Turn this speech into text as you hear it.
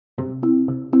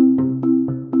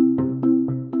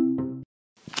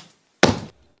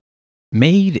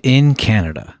Made in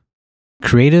Canada.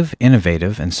 Creative,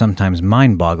 innovative, and sometimes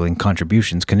mind-boggling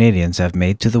contributions Canadians have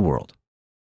made to the world.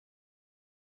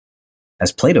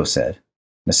 As Plato said,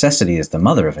 necessity is the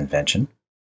mother of invention.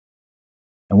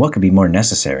 And what could be more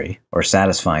necessary or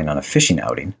satisfying on a fishing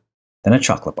outing than a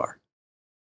chocolate bar?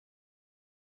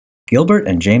 Gilbert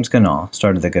and James Ganong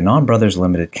started the Ganong Brothers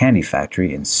Ltd. Candy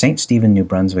factory in St. Stephen, New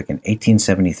Brunswick in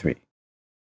 1873.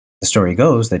 The story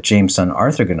goes that James' son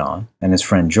Arthur Ganong and his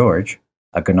friend George,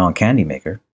 a Ganong candy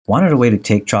maker, wanted a way to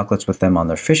take chocolates with them on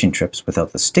their fishing trips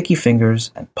without the sticky fingers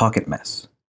and pocket mess.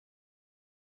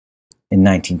 In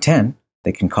 1910,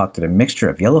 they concocted a mixture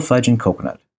of yellow fudge and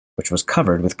coconut, which was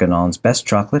covered with Ganong's best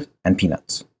chocolate and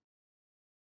peanuts.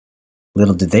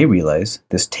 Little did they realize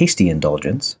this tasty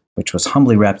indulgence, which was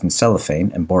humbly wrapped in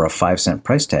cellophane and bore a 5-cent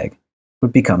price tag,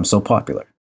 would become so popular.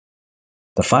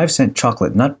 The 5-cent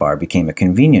chocolate nut bar became a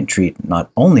convenient treat not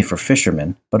only for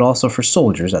fishermen, but also for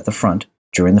soldiers at the front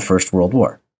during the First World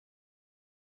War.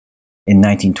 In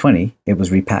 1920, it was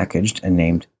repackaged and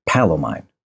named Palomine,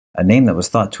 a name that was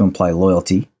thought to imply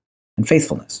loyalty and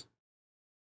faithfulness.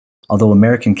 Although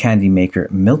American candy maker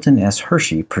Milton S.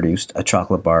 Hershey produced a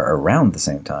chocolate bar around the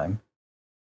same time,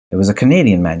 it was a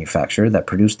Canadian manufacturer that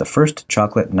produced the first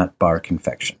chocolate nut bar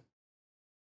confection.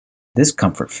 This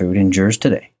comfort food endures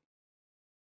today.